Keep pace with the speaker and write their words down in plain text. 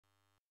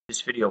This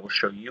video will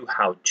show you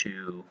how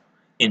to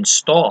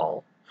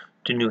install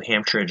the New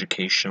Hampshire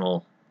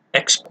Educational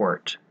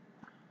Export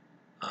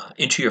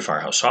into your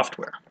Firehouse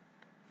software.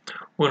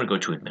 We're going to go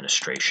to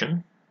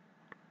Administration,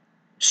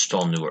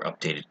 Install New or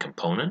Updated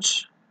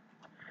Components,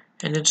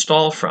 and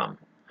Install From.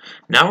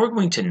 Now we're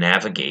going to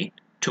navigate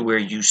to where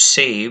you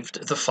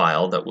saved the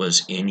file that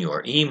was in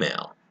your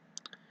email.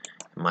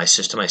 In my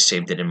system, I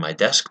saved it in my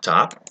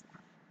desktop,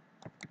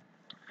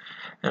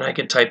 and I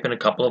can type in a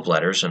couple of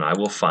letters and I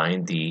will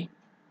find the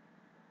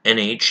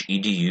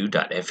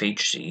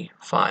nhedu.fhz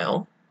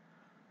file,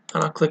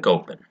 and I'll click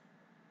Open.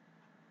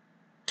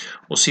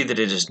 We'll see that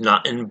it is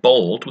not in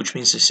bold, which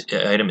means this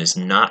item is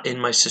not in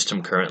my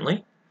system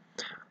currently.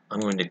 I'm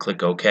going to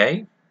click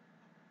OK,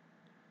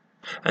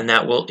 and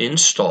that will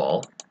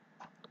install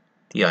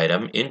the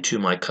item into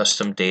my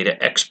custom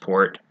data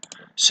export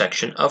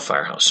section of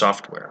Firehouse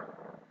software.